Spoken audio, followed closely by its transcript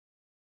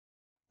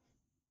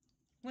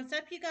What's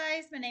up, you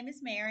guys? My name is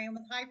Mary. I'm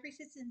with High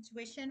Priestess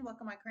Intuition.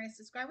 Welcome, my current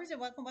subscribers,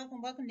 and welcome,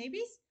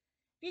 newbies.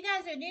 If you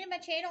guys are new to my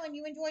channel and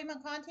you enjoy my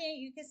content,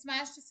 you can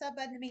smash the sub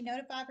button to be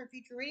notified for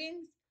future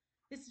readings.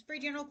 This is free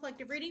general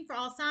collective reading for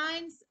all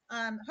signs.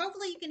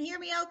 Hopefully, you can hear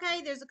me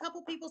okay. There's a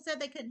couple people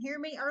said they couldn't hear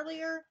me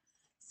earlier,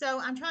 so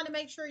I'm trying to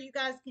make sure you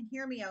guys can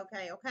hear me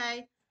okay. Okay,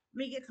 let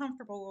me get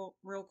comfortable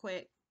real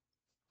quick.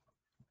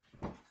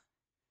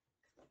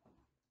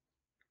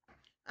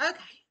 Okay.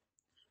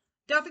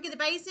 Don't forget the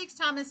basics.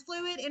 Time is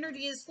fluid.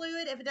 Energy is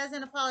fluid. If it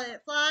doesn't apply, let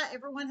it fly.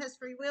 Everyone has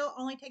free will.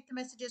 Only take the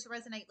messages that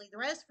resonate. Leave the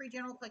rest. Free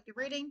general collective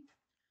reading.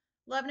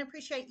 Love and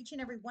appreciate each and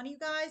every one of you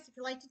guys. If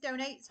you'd like to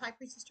donate, it's High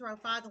Priestess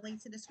 205. The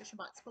link's in the description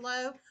box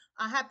below.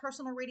 I have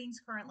personal readings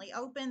currently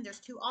open.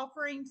 There's two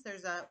offerings.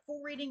 There's a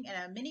full reading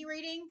and a mini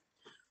reading.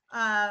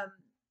 Um,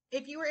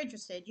 if you are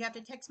interested, you have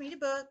to text me to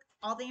book.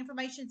 All the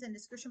information's in the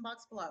description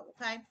box below.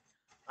 Okay.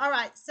 All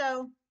right.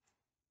 So,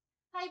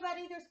 hey,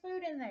 buddy, there's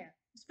food in there.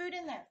 There's food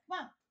in there.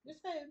 Come on. There's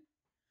food.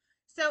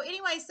 So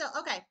anyway,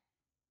 okay.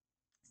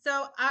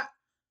 So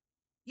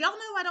y'all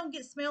know I don't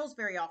get smells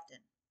very often.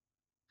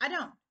 I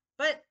don't.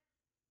 But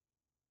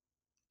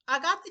I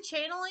got the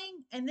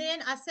channeling and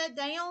then I sat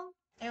down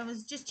and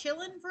was just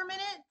chilling for a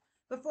minute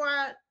before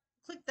I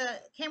clicked the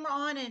camera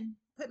on and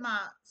put my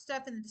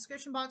stuff in the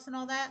description box and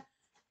all that.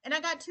 And I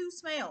got two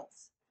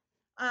smells.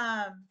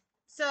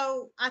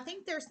 So I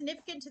think they're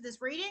significant to this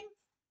reading.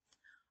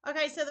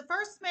 Okay, so the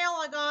first smell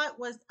I got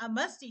was a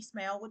musty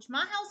smell, which my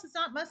house is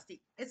not musty.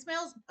 It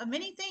smells of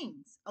many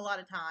things a lot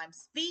of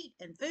times, feet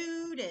and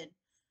food and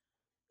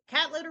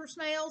cat litter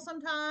smell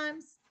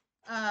sometimes,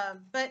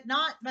 but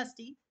not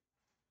musty.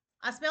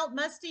 I smelled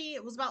musty.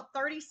 It was about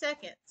 30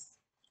 seconds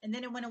and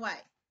then it went away.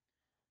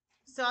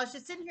 So I was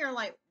just sitting here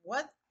like,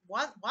 why?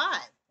 Why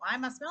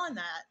am I smelling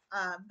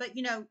that? But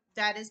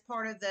that is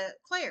part of the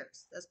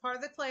clairs. That's part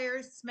of the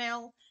clairs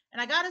smell.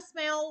 And I got a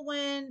smell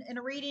when in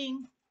a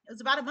reading, it was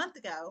about a month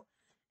ago.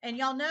 And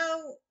y'all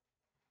know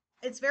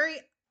it's very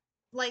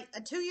like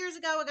 2 years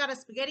ago, I got a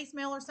spaghetti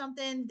smell or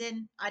something.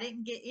 Then I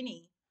didn't get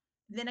any.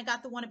 Then I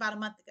got the one about a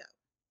month ago.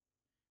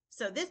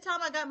 So this time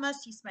I got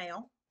musty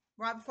smell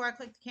right before I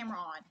clicked the camera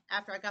on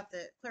after I got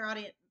the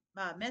clairaudient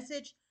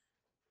message.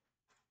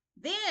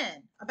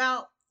 Then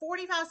about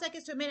 45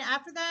 seconds to a minute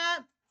after that,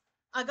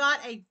 I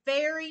got a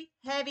very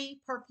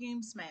heavy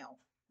perfume smell,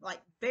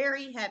 like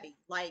very heavy,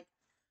 like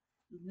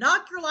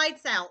knock your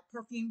lights out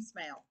perfume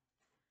smell.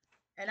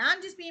 And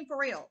I'm just being for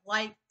real.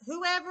 Like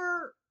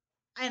whoever,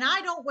 and I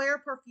don't wear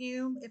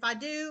perfume. If I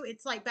do,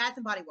 it's like Bath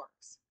and Body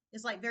Works.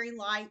 It's like very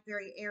light,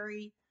 very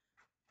airy.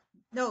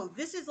 No,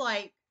 this is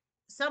like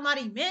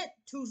somebody meant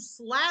to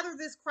slather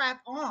this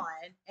crap on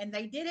and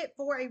they did it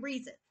for a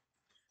reason.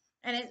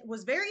 And it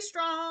was very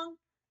strong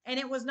and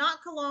it was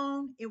not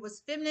cologne. It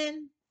was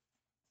feminine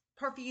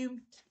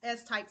perfume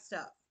S type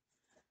stuff.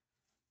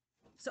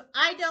 So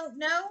I don't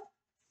know.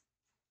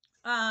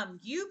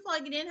 You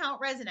plug it in how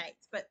it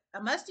resonates, but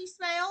a musty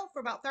smell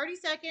for about 30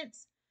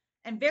 seconds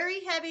and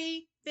very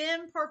heavy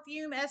thin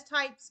perfume S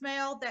type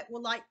smell that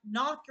will like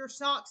knock your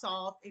socks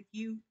off if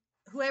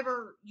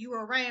whoever you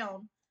were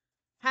around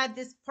had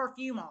this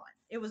perfume on.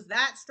 It was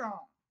that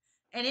strong.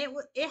 And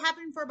it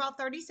happened for about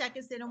 30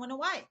 seconds, then it went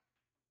away.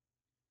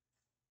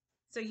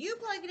 So you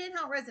plug it in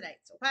how it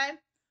resonates, okay?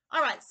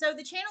 All right, so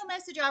the channel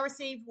message I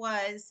received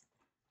was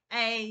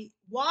a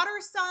water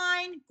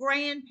sign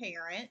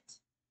grandparent,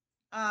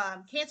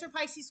 Cancer,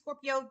 Pisces,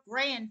 Scorpio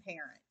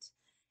grandparent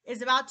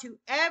is about to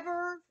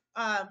ever,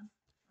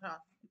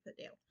 put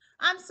down.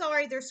 I'm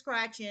sorry, they're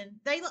scratching.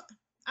 I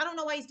don't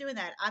know why he's doing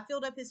that. I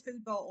filled up his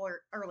food bowl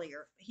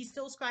earlier. He's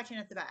still scratching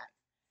at the back.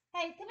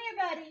 Hey, come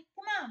here, buddy.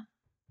 Come on.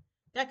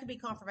 That could be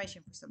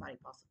confirmation for somebody,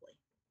 possibly.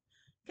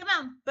 Come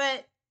on,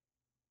 but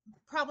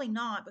probably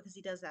not because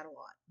he does that a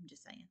lot. I'm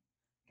just saying.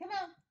 Come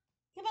on.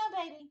 Come on,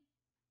 baby.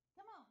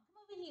 Come on.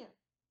 Come over here.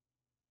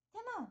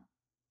 Come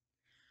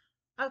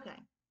on. Okay.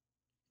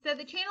 So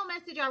the channel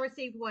message I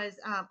received was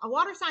a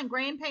water sign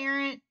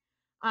grandparent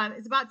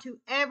is about to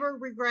ever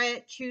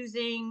regret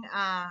choosing.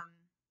 I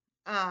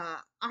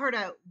heard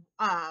a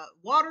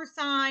water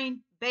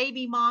sign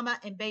baby mama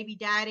and baby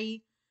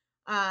daddy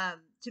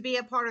to be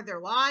a part of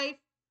their life.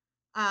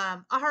 I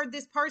heard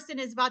this person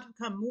is about to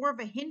become more of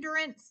a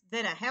hindrance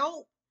than a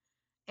help,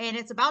 and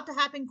it's about to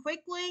happen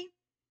quickly.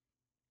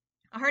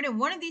 I heard in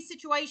one of these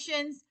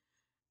situations,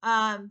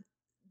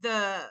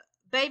 the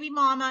baby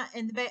mama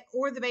and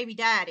the baby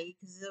daddy,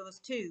 because there was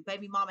two,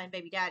 baby mama and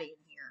baby daddy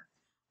in here.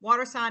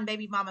 Water sign,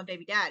 baby mama,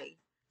 baby daddy.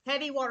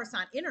 Heavy water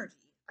sign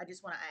energy, I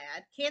just want to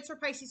add. Cancer,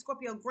 Pisces,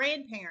 Scorpio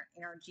grandparent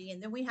energy.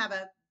 And then we have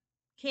a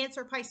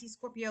Cancer, Pisces,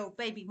 Scorpio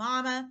baby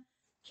mama,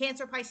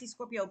 Cancer, Pisces,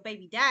 Scorpio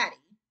baby daddy.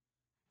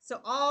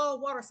 So all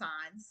water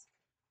signs.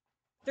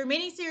 Through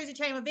many series of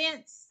chain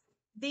events,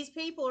 these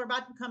people are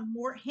about to become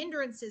more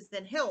hindrances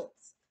than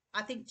helps,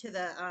 I think, to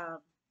the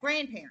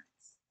grandparents.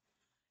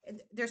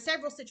 There's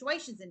several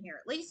situations in here,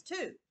 at least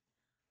two.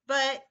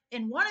 But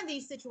in one of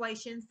these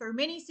situations, through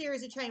many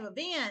series of chain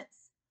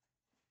events,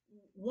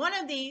 one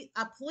of the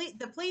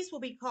police will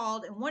be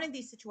called in one of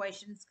these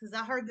situations because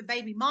I heard the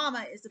baby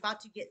mama is about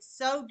to get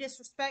so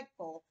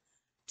disrespectful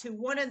to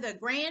one of the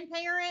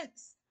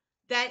grandparents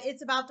that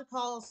it's about to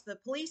cause the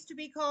police to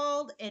be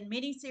called and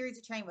many series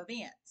of chain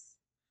events.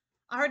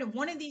 I heard in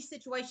one of these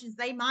situations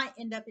they might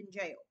end up in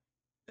jail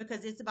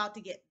because it's about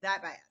to get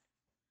that bad.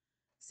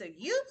 So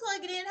you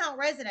plug it in how it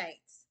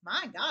resonates.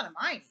 My God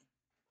Almighty.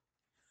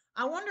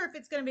 I wonder if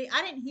it's going to be,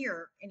 I didn't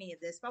hear any of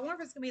this, but I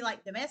wonder if it's going to be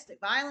like domestic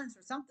violence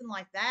or something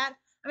like that.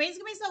 I mean, it's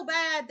going to be so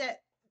bad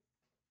that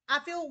I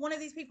feel one of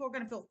these people are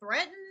going to feel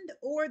threatened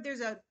or there's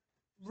a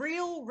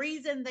real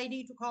reason they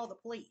need to call the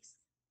police.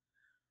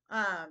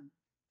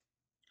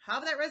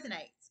 However that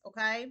resonates,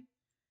 okay?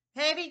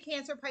 Heavy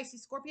Cancer,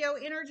 Pisces, Scorpio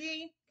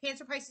energy.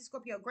 Cancer, Pisces,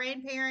 Scorpio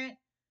grandparent.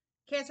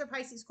 Cancer,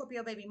 Pisces,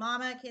 Scorpio baby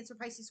mama. Cancer,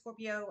 Pisces,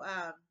 Scorpio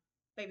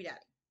baby daddy.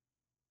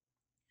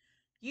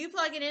 You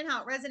plug it in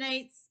how it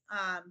resonates.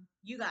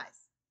 You guys.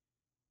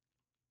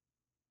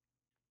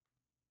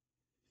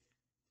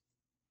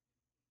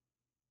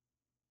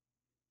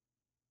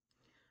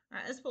 All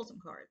right, let's pull some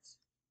cards.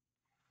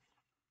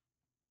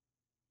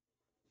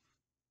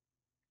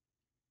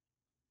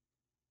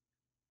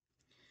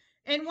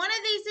 In one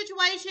of these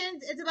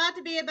situations, it's about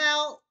to be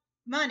about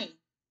money.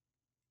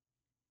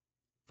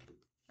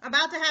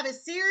 About to have a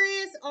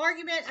serious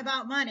argument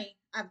about money.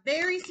 A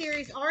very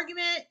serious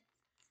argument.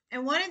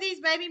 And one of these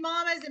baby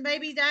mamas and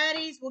baby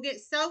daddies will get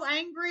so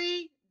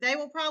angry, they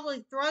will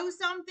probably throw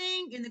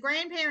something in the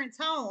grandparents'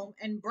 home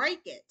and break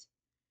it.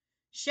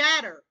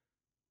 Shatter.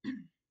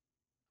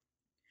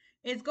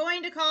 It's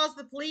going to cause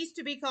the police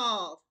to be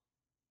called.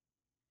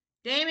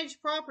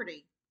 Damaged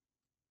property.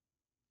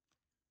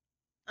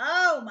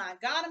 Oh my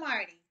God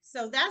Almighty.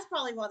 So that's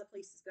probably why the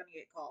police is going to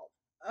get called.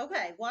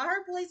 Okay, well, I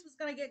heard police was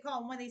going to get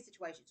called in one of these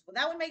situations. Well,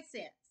 that would make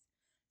sense.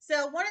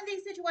 So one of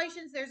these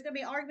situations, there's going to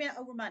be an argument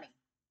over money.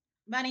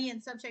 Money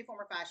in some shape, form,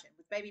 or fashion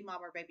with baby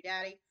mama or baby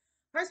daddy.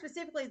 Her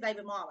specifically is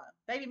baby mama.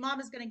 Baby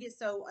mama is going to get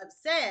so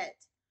upset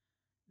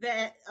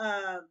that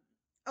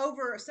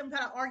over some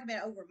kind of argument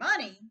over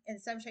money in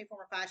some shape,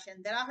 form, or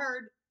fashion that I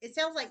heard it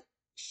sounds like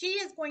she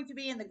is going to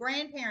be in the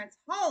grandparents'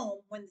 home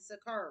when this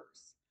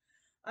occurs.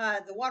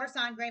 The water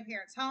sign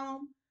grandparents'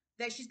 home.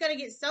 That she's going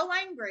to get so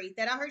angry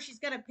that I heard she's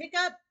going to pick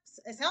up.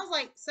 It sounds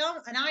like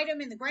an item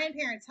in the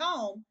grandparents'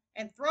 home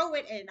and throw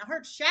it, and I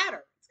heard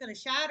shatter. It's going to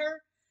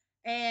shatter,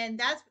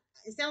 and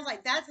it sounds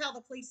like that's how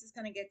the police is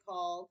going to get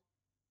called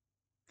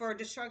for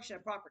destruction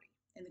of property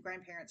in the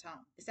grandparents'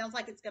 home. It sounds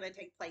like it's going to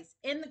take place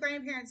in the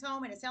grandparents'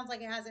 home, and it sounds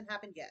like it hasn't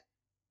happened yet.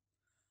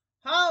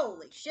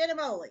 Holy shit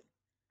moly.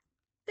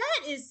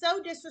 That is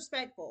so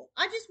disrespectful.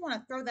 I just want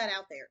to throw that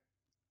out there.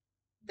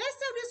 That's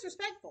so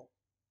disrespectful.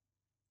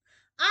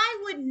 I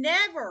would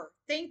never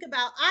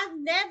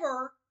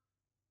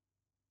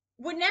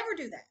would never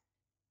do that.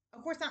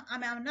 Of course,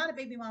 I'm not a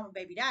baby mama,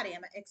 baby daddy.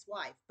 I'm an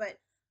ex-wife, but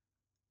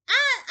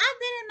I've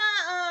been in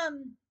my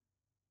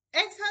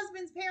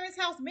ex-husband's parents'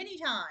 house many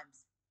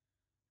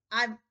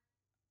times.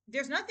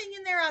 There's nothing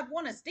in there I'd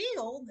want to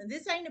steal, and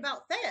this ain't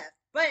about theft,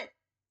 but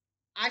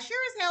I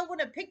sure as hell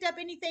wouldn't have picked up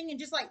anything and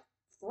just like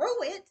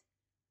threw it.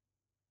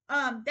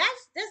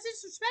 That's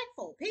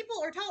disrespectful.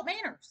 People are taught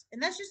manners,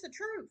 and that's just the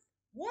truth.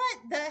 What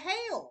the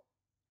hell?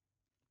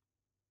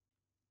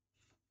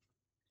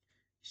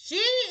 She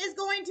is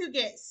going to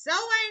get so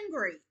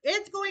angry.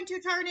 It's going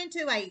to turn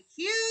into a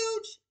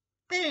huge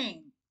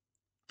thing.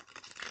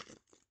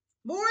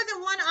 More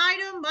than one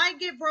item might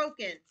get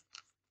broken.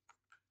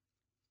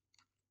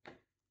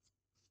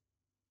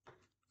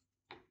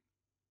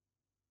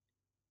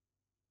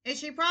 And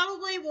she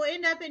probably will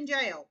end up in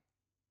jail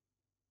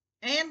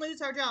and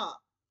lose her job.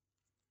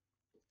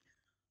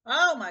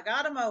 Oh my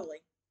God, I'm moly.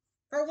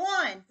 For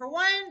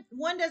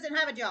one doesn't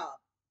have a job.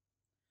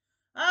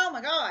 Oh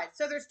my God.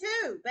 So there's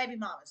two baby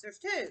mamas. There's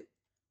two.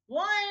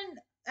 One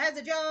has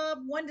a job,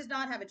 one does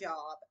not have a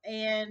job.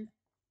 And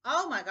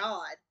oh my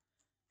God.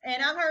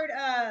 And I've heard,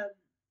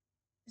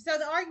 so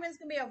the argument's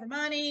going to be over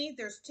money.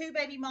 There's two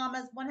baby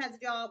mamas. One has a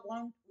job,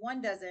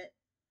 one doesn't.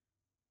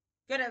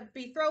 Gonna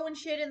be throwing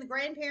shit in the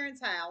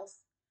grandparents' house.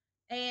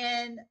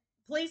 And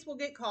police will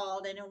get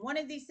called. And in one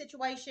of these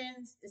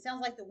situations, it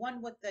sounds like the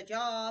one with the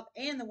job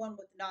and the one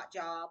with the not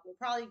job will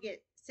probably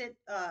get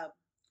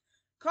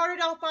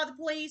carted off by the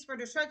police for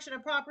destruction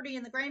of property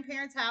in the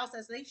grandparents' house,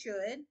 as they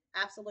should.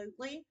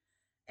 Absolutely.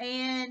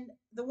 And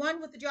the one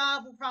with the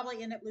job will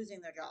probably end up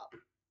losing their job.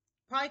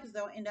 Probably because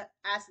they'll end up,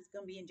 is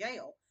going to be in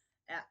jail.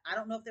 I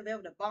don't know if they'll be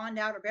able to bond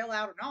out or bail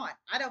out or not.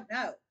 I don't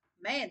know.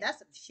 Man, that's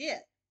some shit.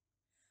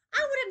 I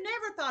would have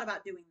never thought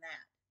about doing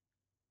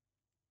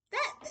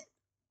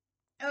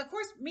that. Of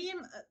course, me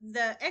and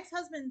the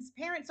ex-husband's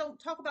parents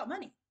don't talk about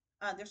money.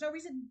 There's no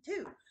reason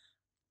to.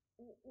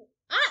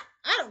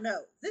 I don't know.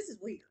 This is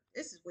weird.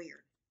 This is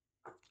weird.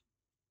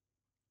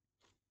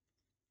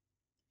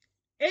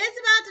 It's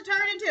about to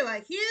turn into a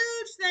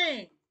huge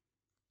thing.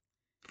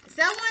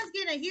 Someone's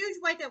getting a huge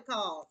wake-up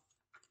call.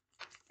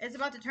 It's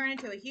about to turn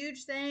into a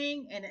huge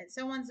thing, and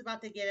someone's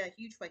about to get a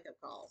huge wake-up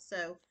call.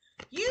 So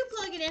You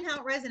plug it in how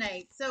it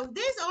resonates. So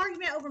this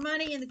argument over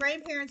money in the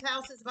grandparents'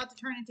 house is about to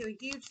turn into a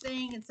huge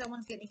thing, and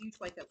someone's getting a huge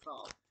wake-up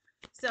call.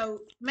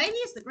 So maybe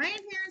it's the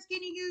grandparents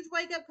getting a huge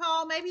wake-up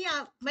call.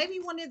 Maybe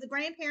one of the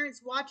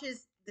grandparents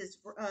watches this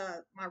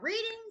my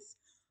readings.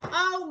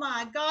 Oh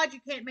my God, you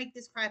can't make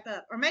this crap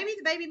up. Or maybe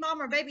the baby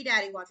mom or baby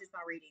daddy watches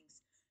my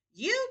readings.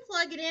 You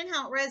plug it in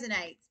how it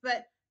resonates.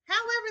 But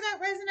however that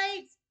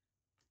resonates,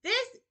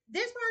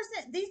 this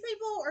person, these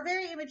people are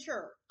very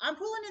immature. I'm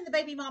pulling in the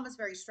baby mamas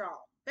very strong.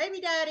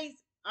 Baby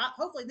daddies,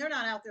 hopefully they're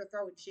not out there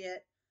throwing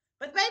shit.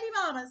 But the baby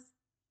mamas,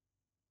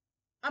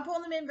 I'm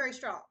pulling them in very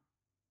strong.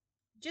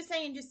 Just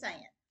saying, just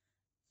saying.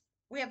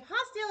 We have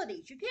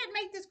hostilities. You can't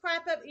make this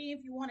crap up even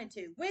if you wanted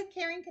to. With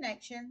caring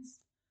connections,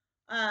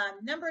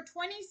 number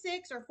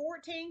 26 or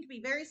 14 can be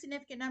very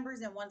significant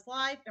numbers in one's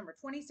life. Number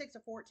 26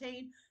 or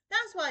 14.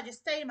 That's why I just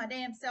stay to my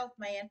damn self,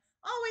 man.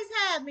 Always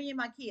have me and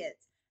my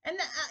kids. And,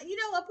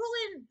 I pull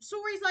in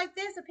stories like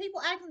this of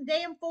people acting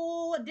damn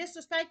fool and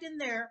disrespecting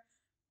their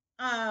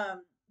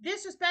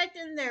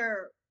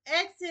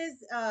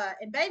exes,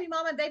 and baby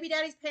mama and baby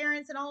daddy's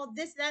parents and all of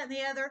this, that, and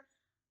the other.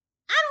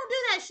 I don't do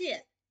that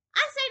shit. I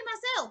say to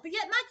myself, but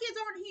yet my kids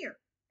aren't here.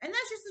 And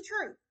that's just the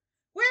truth.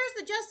 Where's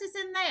the justice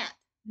in that?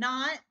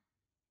 Not.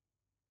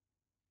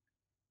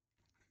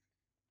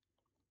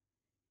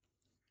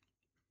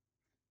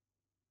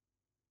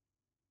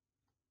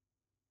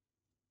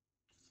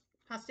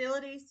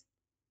 Hostilities.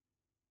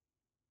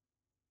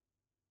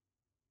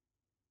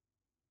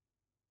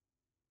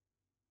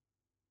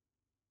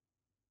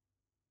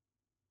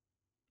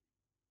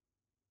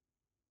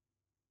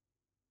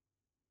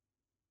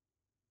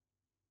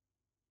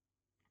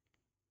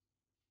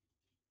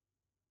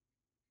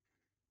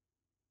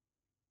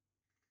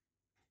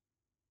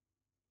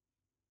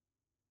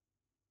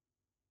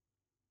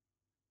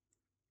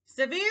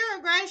 Severe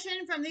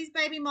aggression from these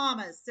baby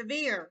mamas.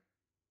 Severe.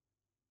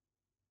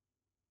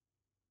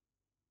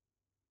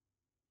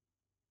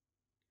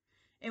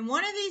 In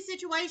one of these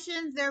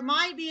situations, there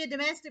might be a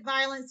domestic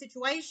violence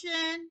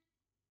situation,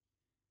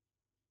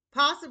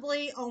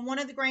 possibly on one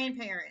of the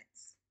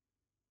grandparents.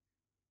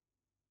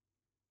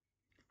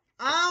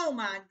 Oh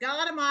my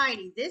God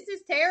Almighty! This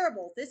is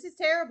terrible. This is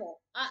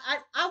terrible.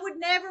 I would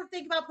never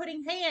think about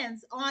putting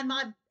hands on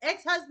my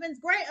ex-husband's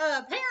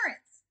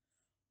parents.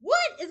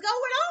 What is going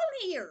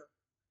on here?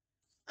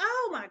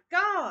 Oh my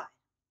God!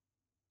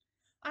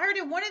 I heard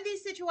in one of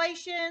these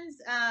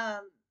situations,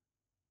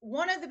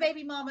 one of the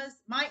baby mamas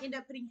might end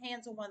up putting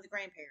hands on one of the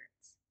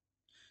grandparents.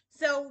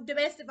 So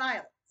domestic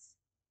violence,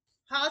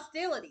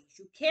 hostilities.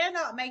 You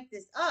cannot make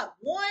this up.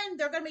 One,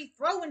 they're going to be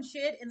throwing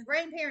shit in the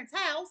grandparents'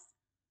 house.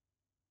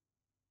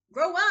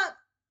 Grow up.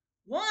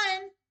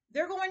 One,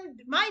 they're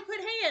might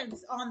put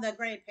hands on the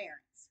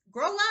grandparents.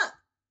 Grow up.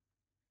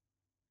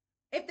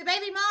 If the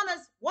baby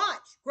mamas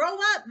watch, grow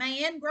up,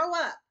 man, grow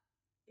up.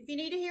 If you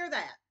need to hear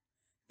that.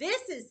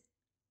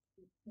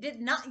 Did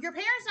not your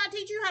parents not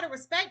teach you how to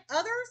respect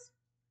others?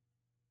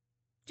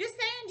 Just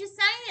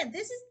saying.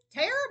 This is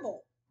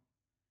terrible.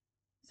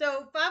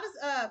 So five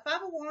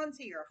of wands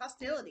here.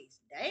 Hostilities.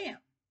 Damn.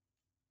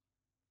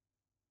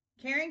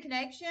 Caring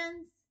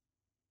connections.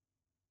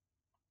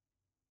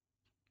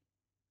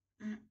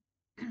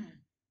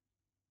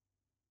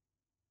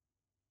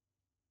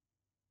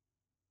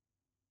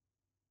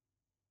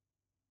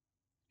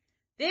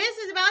 This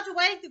is about to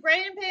wake the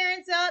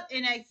grandparents up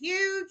in a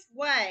huge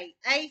way.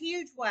 A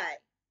huge way.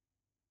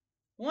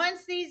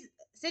 Once these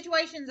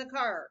situations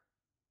occur,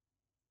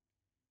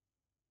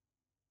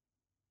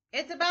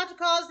 it's about to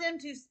cause them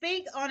to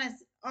speak on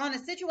a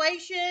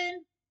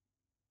situation,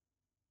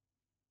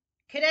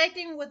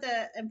 connecting with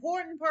an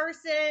important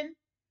person,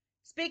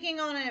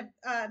 speaking on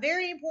a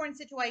very important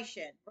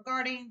situation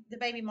regarding the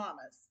baby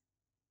mamas.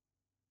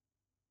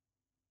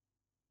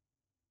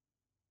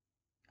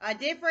 A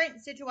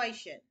different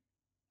situation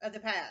of the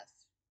past.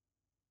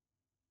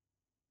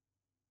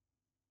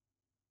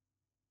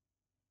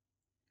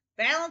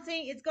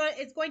 Balancing, it's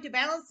going to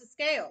balance the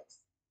scales.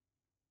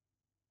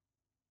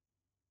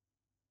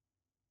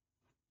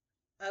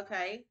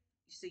 Okay.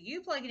 So you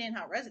plug it in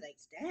how it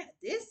resonates. Damn,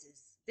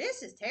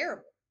 this is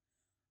terrible.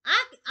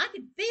 I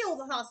can feel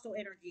the hostile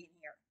energy in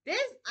here.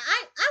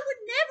 I would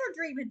never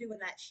dream of doing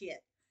that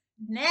shit.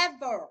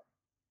 Never.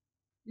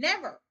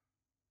 Never.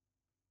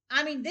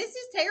 I mean, this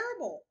is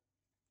terrible.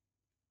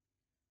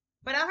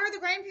 But I heard the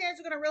grandparents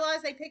are going to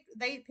realize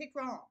they picked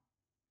wrong.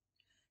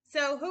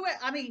 So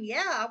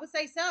yeah, I would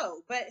say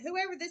so. But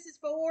whoever this is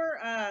for,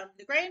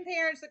 the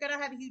grandparents are going to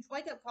have a huge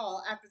wake up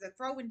call after the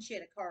throwing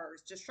shit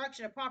occurs,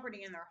 destruction of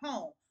property in their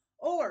home,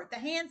 or the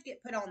hands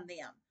get put on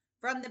them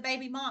from the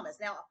baby mamas.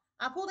 Now,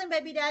 I pulled in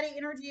baby daddy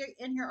energy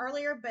in here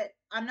earlier, but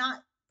I'm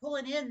not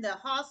pulling in the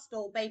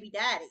hostile baby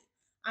daddy.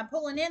 I'm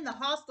pulling in the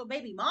hostile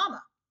baby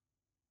mama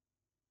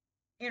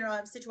in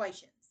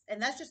situations,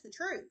 and that's just the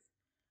truth.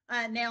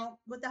 Now,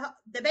 with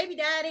the baby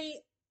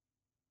daddy,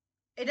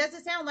 it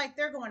doesn't sound like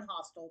they're going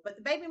hostile, but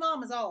the baby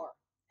mamas are,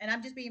 and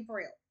I'm just being for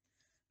real.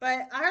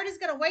 But I heard it's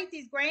going to wake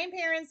these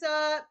grandparents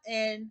up,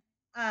 and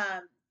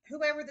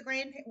whoever the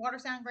water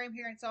sign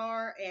grandparents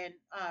are and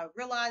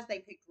realize they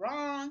picked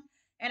wrong.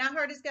 And I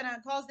heard it's going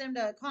to cause them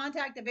to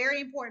contact a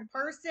very important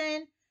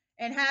person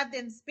and have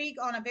them speak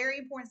on a very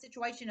important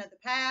situation of the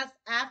past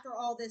after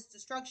all this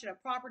destruction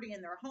of property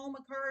in their home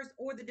occurs,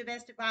 or the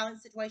domestic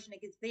violence situation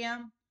against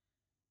them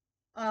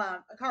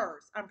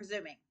occurs, I'm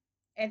presuming.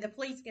 And the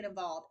police get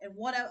involved. And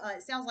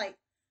it sounds like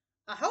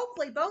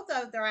hopefully both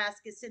of their ass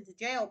get sent to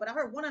jail, but I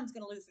heard one of them's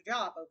going to lose their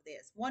job over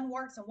this. One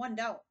works and one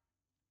don't.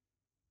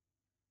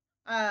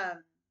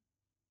 Um,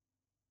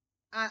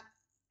 I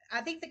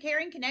I think the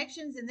caring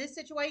connections in this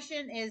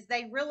situation is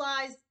they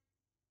realize.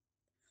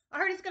 I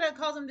heard it's going to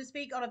cause them to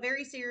speak on a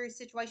very serious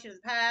situation of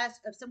the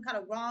past of some kind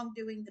of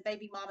wrongdoing the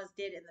baby mamas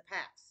did in the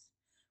past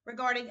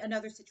regarding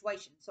another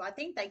situation. So I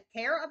think they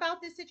care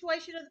about this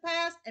situation of the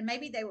past, and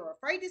maybe they were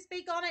afraid to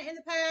speak on it in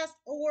the past,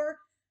 or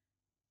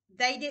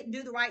they didn't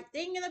do the right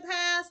thing in the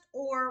past,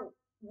 or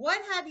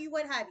what have you,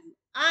 what have you.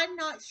 I'm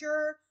not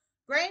sure.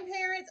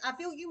 Grandparents, I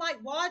feel you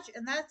might watch,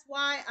 and that's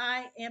why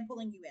I am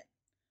pulling you in.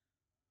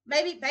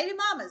 Maybe baby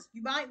mamas,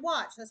 you might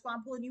watch. That's why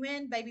I'm pulling you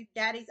in. Baby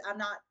daddies, I'm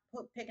not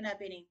picking up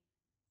any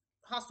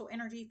hostile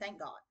energy, thank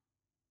God.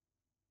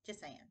 Just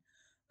saying.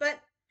 But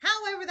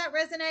however that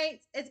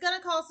resonates, it's going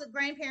to cause the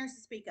grandparents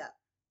to speak up.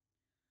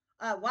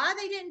 Why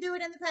they didn't do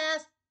it in the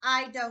past,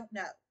 I don't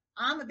know.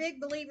 I'm a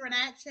big believer in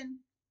action,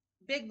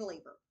 big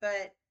believer,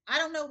 but I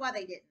don't know why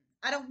they didn't.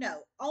 I don't know.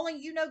 Only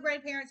you know,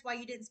 grandparents, why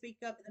you didn't speak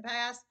up in the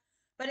past.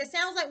 But it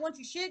sounds like once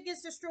your shit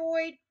gets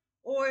destroyed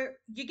or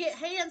you get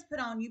hands put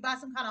on you by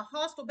some kind of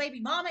hostile baby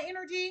mama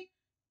energy,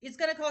 it's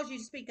going to cause you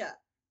to speak up.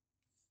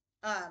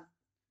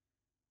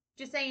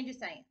 Just saying, just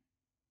saying.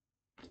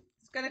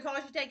 It's going to cause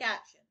you to take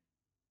action.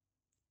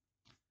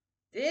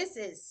 This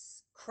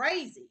is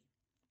crazy.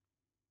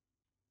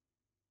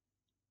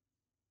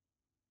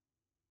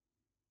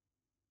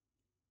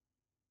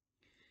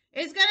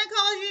 It's going to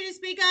cause you to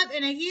speak up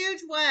in a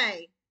huge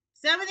way.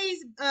 Some of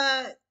these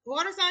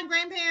water sign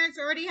grandparents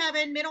are already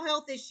having mental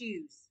health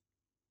issues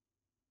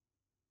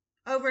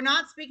over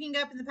not speaking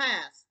up in the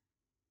past.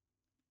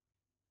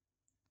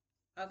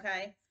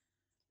 Okay.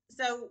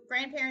 So,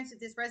 grandparents,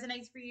 if this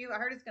resonates for you, I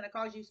heard it's going to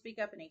cause you to speak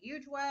up in a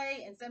huge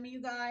way. And some of you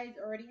guys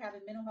are already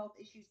having mental health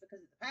issues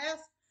because of the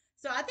past.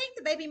 So, I think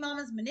the baby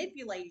mamas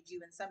manipulated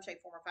you in some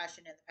shape, form, or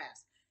fashion in the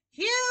past.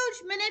 Huge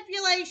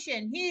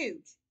manipulation.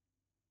 Huge.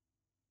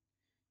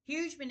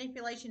 Huge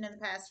manipulation in the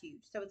past.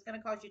 Huge. So, it's going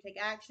to cause you to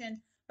take action.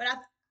 But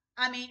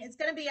I mean, it's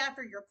going to be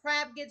after your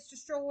crap gets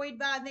destroyed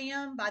by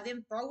them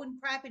throwing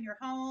crap in your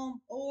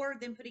home, or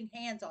them putting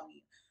hands on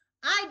you.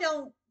 I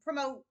don't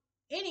promote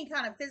any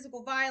kind of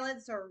physical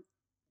violence or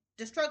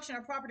destruction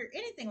of property or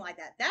anything like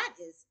that.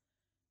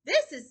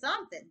 This is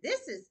something.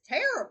 This is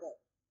terrible.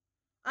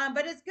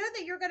 But it's good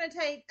that you're going to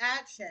take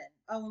action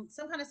on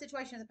some kind of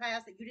situation in the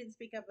past that you didn't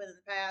speak up with in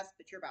the past,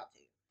 but you're about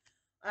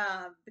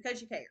to, because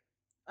you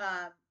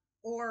care,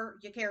 or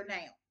you care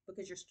now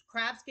because your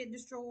crap's getting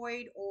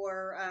destroyed,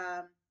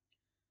 or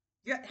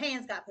your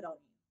hands got put on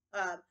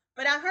you.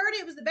 But I heard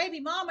it was the baby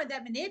mama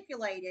that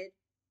manipulated,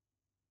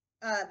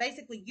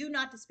 basically, you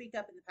not to speak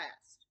up in the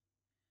past.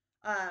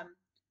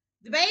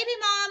 The baby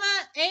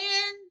mama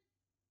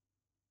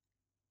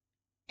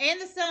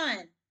and the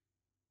son.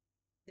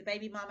 The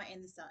baby mama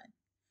and the son.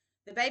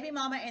 The baby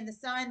mama and the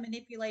son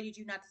manipulated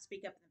you not to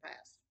speak up in the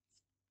past.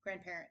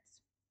 Grandparents.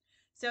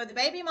 So the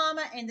baby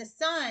mama and the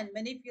son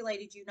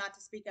manipulated you not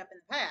to speak up in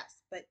the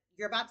past, but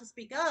you're about to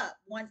speak up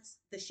once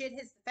the shit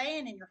hits the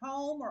fan in your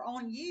home or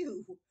on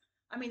you.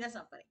 I mean, that's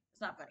not funny.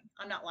 It's not funny.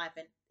 I'm not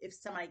laughing if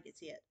somebody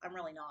gets hit. I'm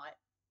really not.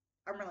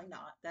 I'm really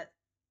not.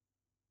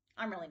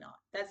 I'm really not.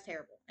 That's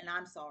terrible. And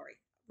I'm sorry.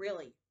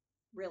 Really,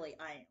 really,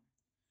 I am.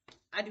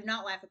 I do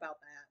not laugh about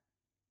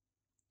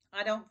that.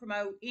 I don't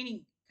promote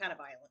any kind of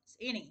violence.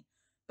 Any.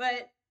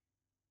 But,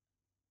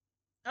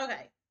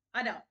 okay.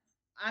 I don't.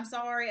 I'm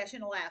sorry. I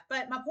shouldn't have laughed.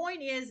 But my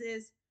point is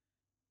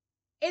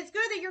it's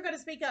good that you're going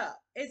to speak up.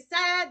 It's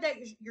sad that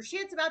your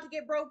shit's about to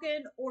get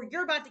broken or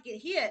you're about to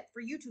get hit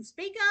for you to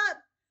speak up,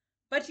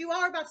 but you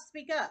are about to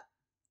speak up.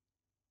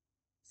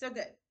 So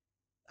good.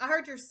 I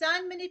heard your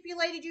son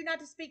manipulated you not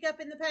to speak up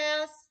in the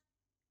past,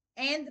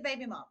 and the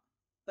baby mama.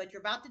 But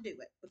you're about to do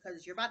it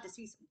because you're about to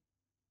see some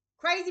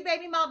crazy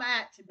baby mama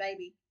action,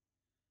 baby.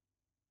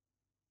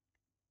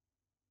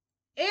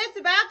 It's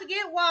about to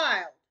get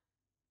wild.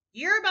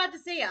 You're about to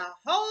see a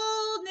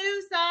whole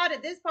new side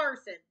of this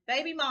person,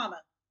 baby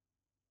mama.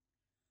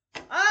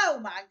 Oh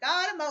my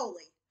God,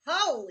 moly.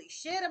 Holy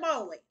shit,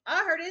 moly.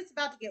 I heard it's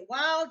about to get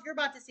wild. You're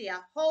about to see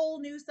a whole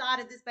new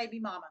side of this baby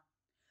mama.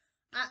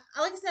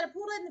 Like I said, I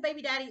pulled in the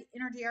baby daddy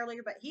energy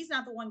earlier, but he's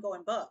not the one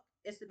going buck.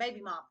 It's the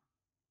baby mama,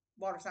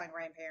 water sign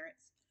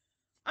grandparents.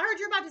 I heard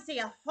you're about to see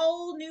a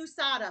whole new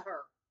side of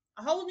her.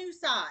 A whole new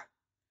side.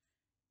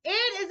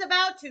 It is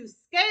about to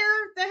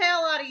scare the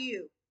hell out of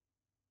you.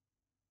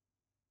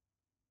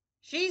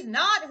 She's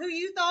not who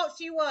you thought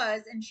she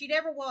was, and she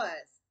never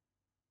was.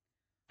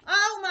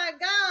 Oh my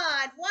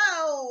God.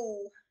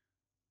 Whoa.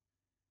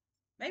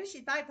 Maybe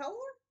she's bipolar?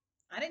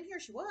 I didn't hear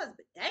she was,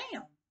 but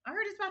damn. I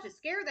heard it's about to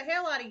scare the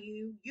hell out of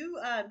you. You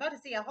about to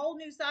see a whole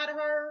new side of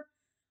her.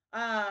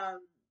 Um,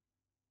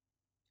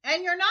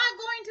 and you're not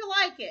going to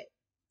like it.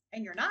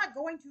 And you're not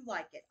going to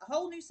like it. A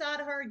whole new side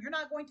of her, and you're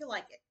not going to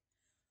like it.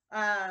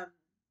 Um,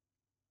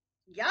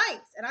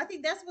 Yikes. And I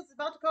think that's what's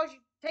about to cause you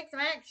to take some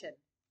action.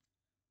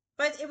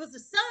 But it was the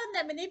son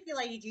that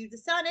manipulated you. The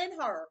son in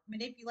her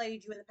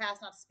manipulated you in the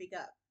past not to speak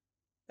up.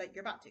 But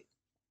you're about to.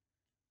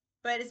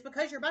 But it's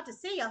because you're about to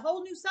see a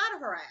whole new side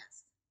of her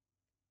ass.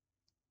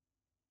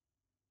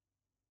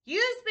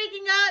 You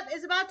speaking up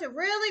is about to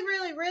really,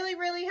 really, really,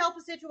 really help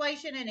a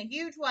situation in a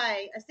huge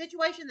way. A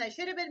situation that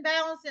should have been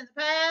balanced in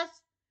the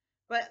past,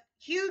 but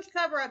huge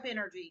cover up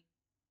energy.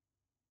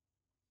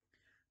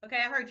 Okay,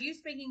 I heard you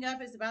speaking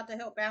up is about to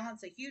help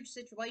balance a huge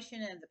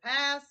situation in the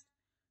past,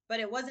 but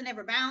it wasn't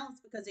ever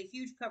balanced because of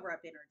huge cover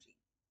up energy.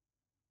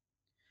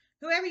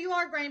 Whoever you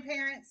are,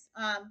 grandparents,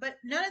 but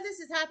none of this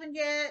has happened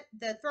yet.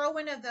 The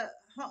throw-in of the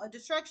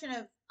destruction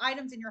of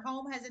items in your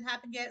home hasn't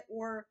happened yet,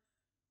 or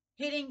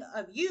hitting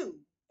of you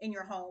in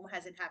your home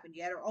hasn't happened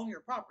yet, or on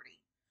your property.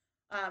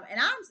 And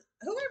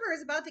whoever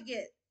is about to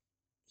get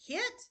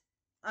hit,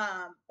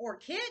 or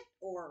kicked,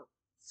 or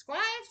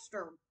scratched,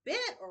 or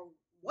bit, or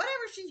whatever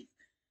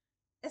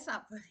it's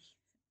not funny.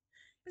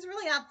 It's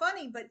really not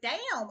funny, but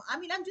damn, I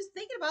mean, I'm just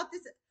thinking about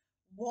this.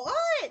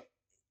 What?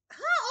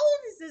 How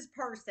old is this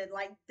person?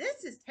 Like,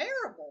 this is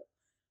terrible.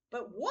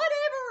 But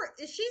whatever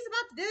she's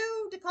about to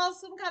do to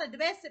cause some kind of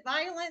domestic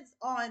violence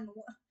on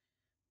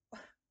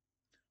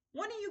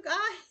one of you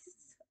guys,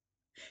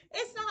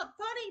 it's not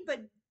funny,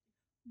 but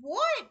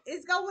what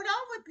is going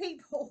on with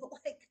people?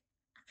 Like,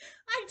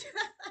 I,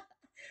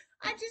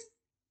 I just,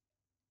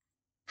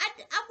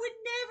 I would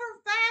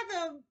never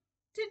fathom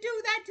to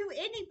do that to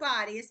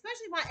anybody,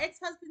 especially my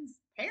ex-husband's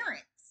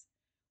parents.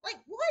 Like,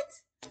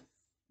 what?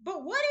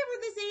 But whatever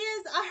this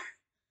is,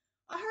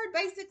 I heard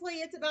basically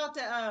it's about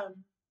to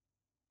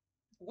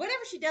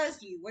whatever she does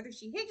to you, whether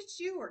she hits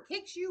you or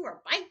kicks you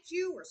or bites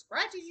you or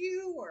scratches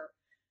you or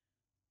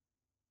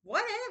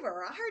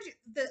whatever. I heard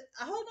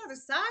a whole nother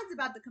side's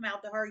about to come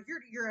out to her.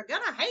 You're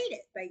gonna hate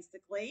it,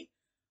 basically.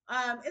 It's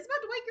about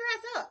to wake your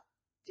ass up.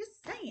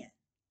 Just saying.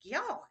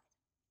 God,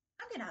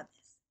 I'm getting out of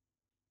this.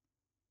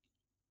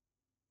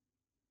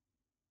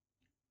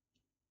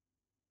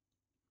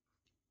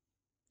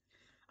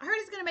 I heard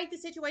it's gonna make the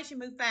situation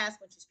move fast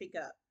once you speak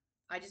up.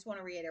 I just want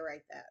to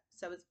reiterate that.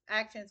 So it's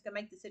action. It's gonna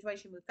make the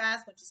situation move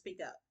fast once you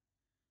speak up.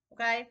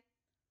 Okay.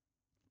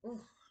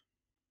 Ooh.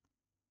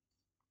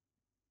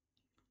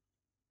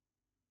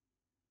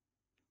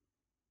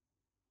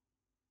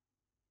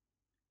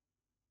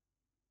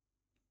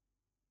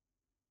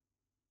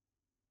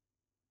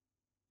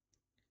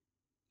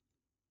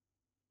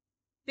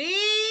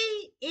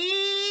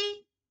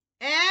 B-E-S-J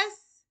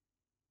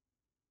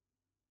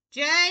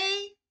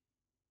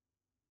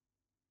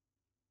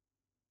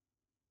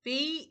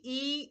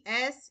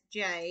B-E-S-J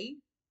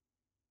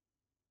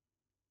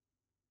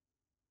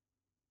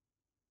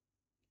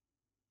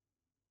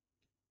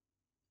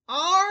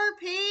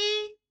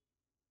R-P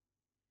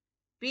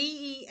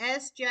B-E-S-J-R-P-M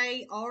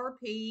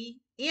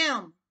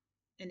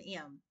and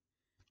M.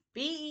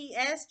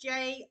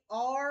 B-E-S-J-R-E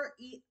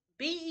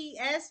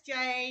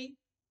B-E-S-J-R-P-M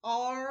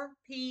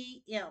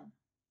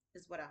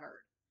is what I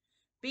heard.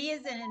 B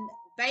is in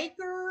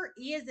baker,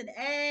 E is in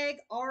egg,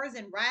 R is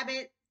in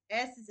rabbit,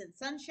 S is in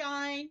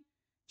sunshine,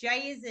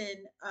 J is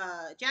in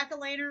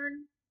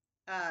jack-o'-lantern,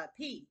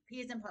 P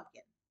is in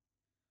pumpkin.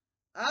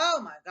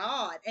 Oh my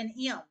God. And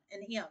M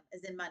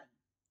is in money.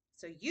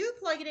 So you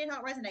plug it in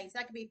how it resonates.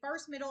 That could be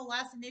first, middle,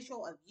 last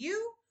initial of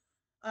you,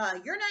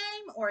 your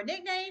name, or a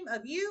nickname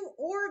of you,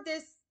 or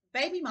this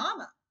baby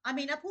mama. I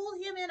mean, I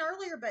pulled him in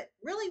earlier, but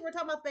really we're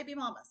talking about baby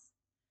mamas.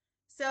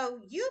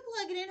 So you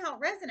plug it in how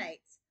it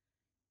resonates.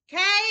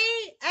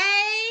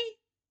 K-A,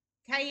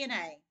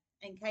 K-N-A,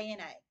 and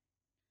K-N-A.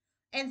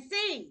 And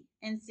C,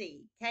 and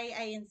C,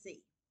 K-A and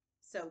C.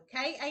 So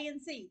K-A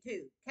and C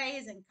too. K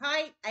is in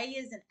kite, A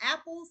is in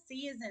apple,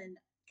 C is in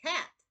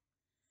cat.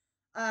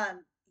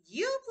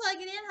 You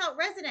plug it in how it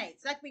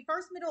resonates. That could be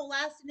first, middle,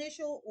 last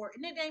initial, or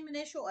nickname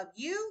initial of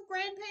you,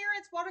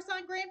 grandparents, water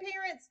sign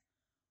grandparents,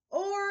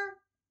 or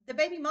the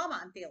baby mama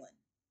I'm feeling,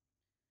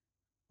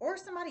 or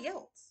somebody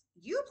else.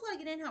 You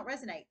plug it in how it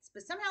resonates,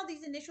 but somehow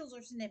these initials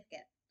are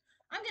significant.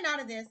 I'm getting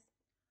out of this.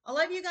 I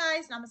love you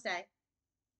guys. Namaste.